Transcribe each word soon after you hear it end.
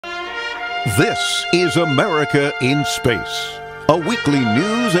This is America in Space, a weekly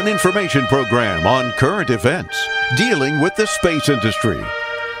news and information program on current events dealing with the space industry.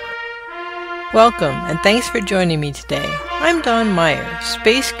 Welcome, and thanks for joining me today. I'm Dawn Meyer,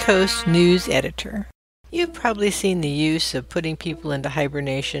 Space Coast News Editor. You've probably seen the use of putting people into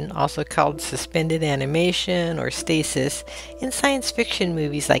hibernation, also called suspended animation or stasis, in science fiction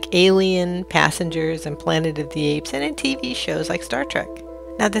movies like Alien, Passengers, and Planet of the Apes, and in TV shows like Star Trek.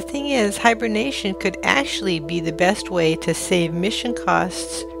 Now the thing is, hibernation could actually be the best way to save mission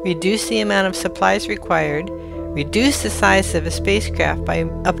costs, reduce the amount of supplies required, reduce the size of a spacecraft by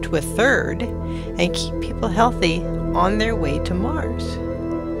up to a third, and keep people healthy on their way to Mars.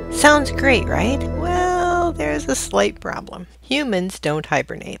 Sounds great, right? Well, there's a slight problem. Humans don't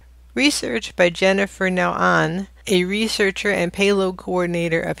hibernate. Research by Jennifer Nouwen, a researcher and payload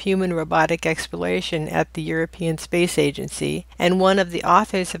coordinator of human robotic exploration at the European Space Agency, and one of the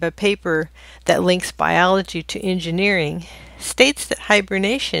authors of a paper that links biology to engineering, states that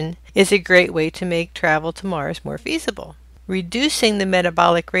hibernation is a great way to make travel to Mars more feasible. Reducing the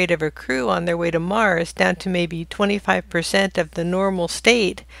metabolic rate of a crew on their way to Mars down to maybe 25% of the normal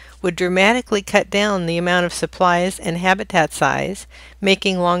state would dramatically cut down the amount of supplies and habitat size,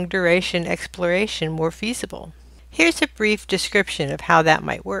 making long-duration exploration more feasible. Here's a brief description of how that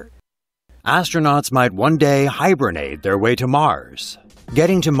might work. Astronauts might one day hibernate their way to Mars.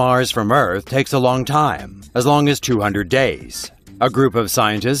 Getting to Mars from Earth takes a long time, as long as 200 days. A group of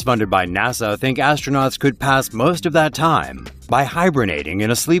scientists funded by NASA think astronauts could pass most of that time by hibernating in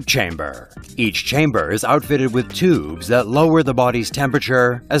a sleep chamber. Each chamber is outfitted with tubes that lower the body's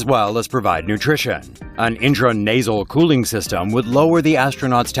temperature as well as provide nutrition. An intranasal cooling system would lower the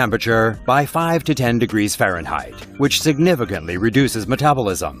astronaut's temperature by 5 to 10 degrees Fahrenheit, which significantly reduces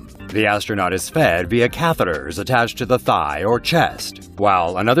metabolism. The astronaut is fed via catheters attached to the thigh or chest,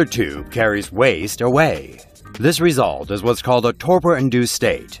 while another tube carries waste away. This result is what's called a torpor-induced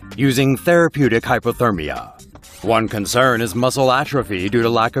state, using therapeutic hypothermia. One concern is muscle atrophy due to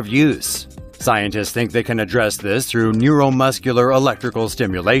lack of use. Scientists think they can address this through neuromuscular electrical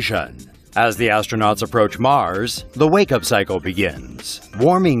stimulation. As the astronauts approach Mars, the wake-up cycle begins.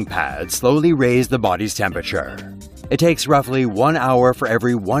 Warming pads slowly raise the body's temperature. It takes roughly 1 hour for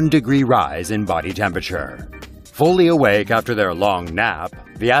every 1 degree rise in body temperature. Fully awake after their long nap,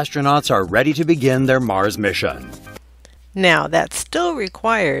 the astronauts are ready to begin their Mars mission. Now, that still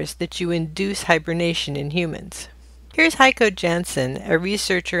requires that you induce hibernation in humans. Here's Heiko Jansen, a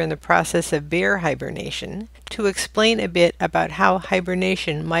researcher in the process of bear hibernation, to explain a bit about how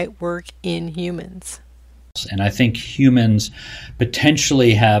hibernation might work in humans. And I think humans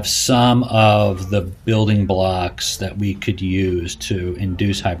potentially have some of the building blocks that we could use to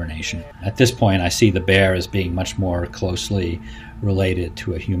induce hibernation. At this point, I see the bear as being much more closely related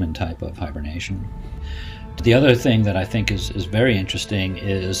to a human type of hibernation. The other thing that I think is very interesting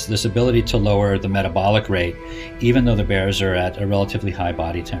is this ability to lower the metabolic rate, even though the bears are at a relatively high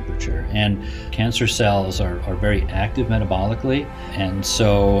body temperature. And cancer cells are very active metabolically, and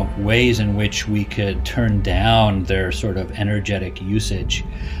so ways in which we could turn down their sort of energetic usage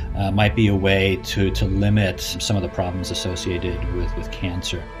might be a way to limit some of the problems associated with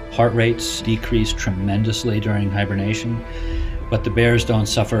cancer. Heart rates decrease tremendously during hibernation, but the bears don't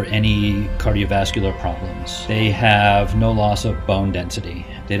suffer any cardiovascular problems. They have no loss of bone density.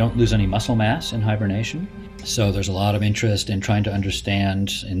 They don't lose any muscle mass in hibernation. So there's a lot of interest in trying to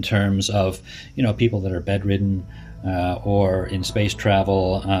understand in terms of, people that are bedridden or in space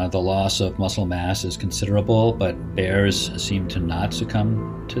travel, the loss of muscle mass is considerable, but bears seem to not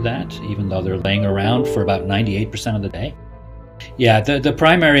succumb to that, even though they're laying around for about 98% of the day. Yeah, the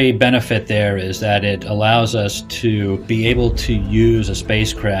primary benefit there is that it allows us to be able to use a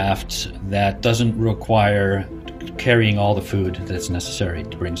spacecraft that doesn't require carrying all the food that's necessary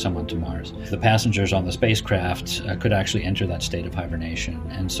to bring someone to Mars. The passengers on the spacecraft could actually enter that state of hibernation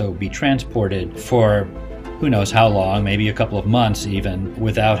and so be transported for who knows how long, maybe a couple of months even,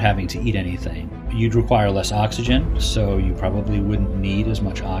 without having to eat anything. You'd require less oxygen, so you probably wouldn't need as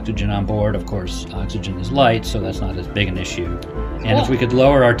much oxygen on board. Of course, oxygen is light, so that's not as big an issue. And if we could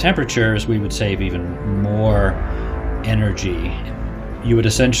lower our temperatures, we would save even more energy. You would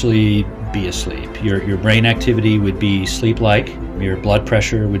essentially be asleep. Your brain activity would be sleep-like, your blood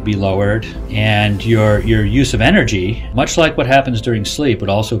pressure would be lowered, and your use of energy, much like what happens during sleep, would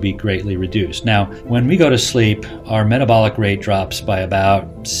also be greatly reduced. Now, when we go to sleep, our metabolic rate drops by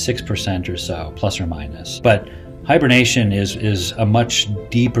about 6% or so, plus or minus. But hibernation is a much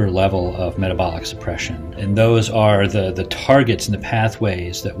deeper level of metabolic suppression, and those are the targets and the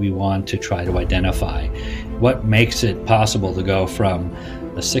pathways that we want to try to identify. What makes it possible to go from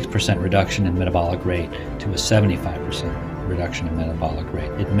a 6% reduction in metabolic rate to a 75% reduction in metabolic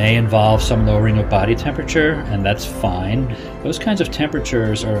rate. It may involve some lowering of body temperature, and that's fine. Those kinds of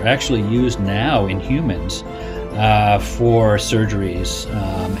temperatures are actually used now in humans for surgeries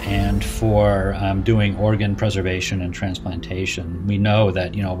and for doing organ preservation and transplantation. We know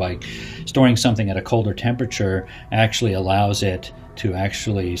that, by storing something at a colder temperature actually allows it to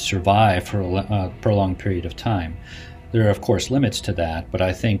actually survive for a prolonged period of time. There are, of course, limits to that, but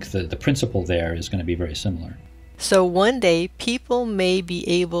I think the principle there is going to be very similar. So one day, people may be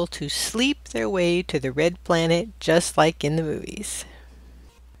able to sleep their way to the red planet just like in the movies.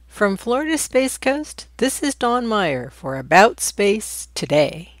 From Florida's Space Coast, this is Dawn Meyer for About Space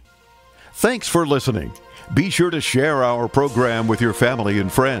Today. Thanks for listening. Be sure to share our program with your family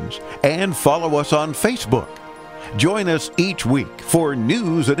and friends and follow us on Facebook. Join us each week for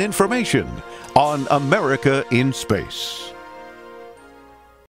news and information on America in Space.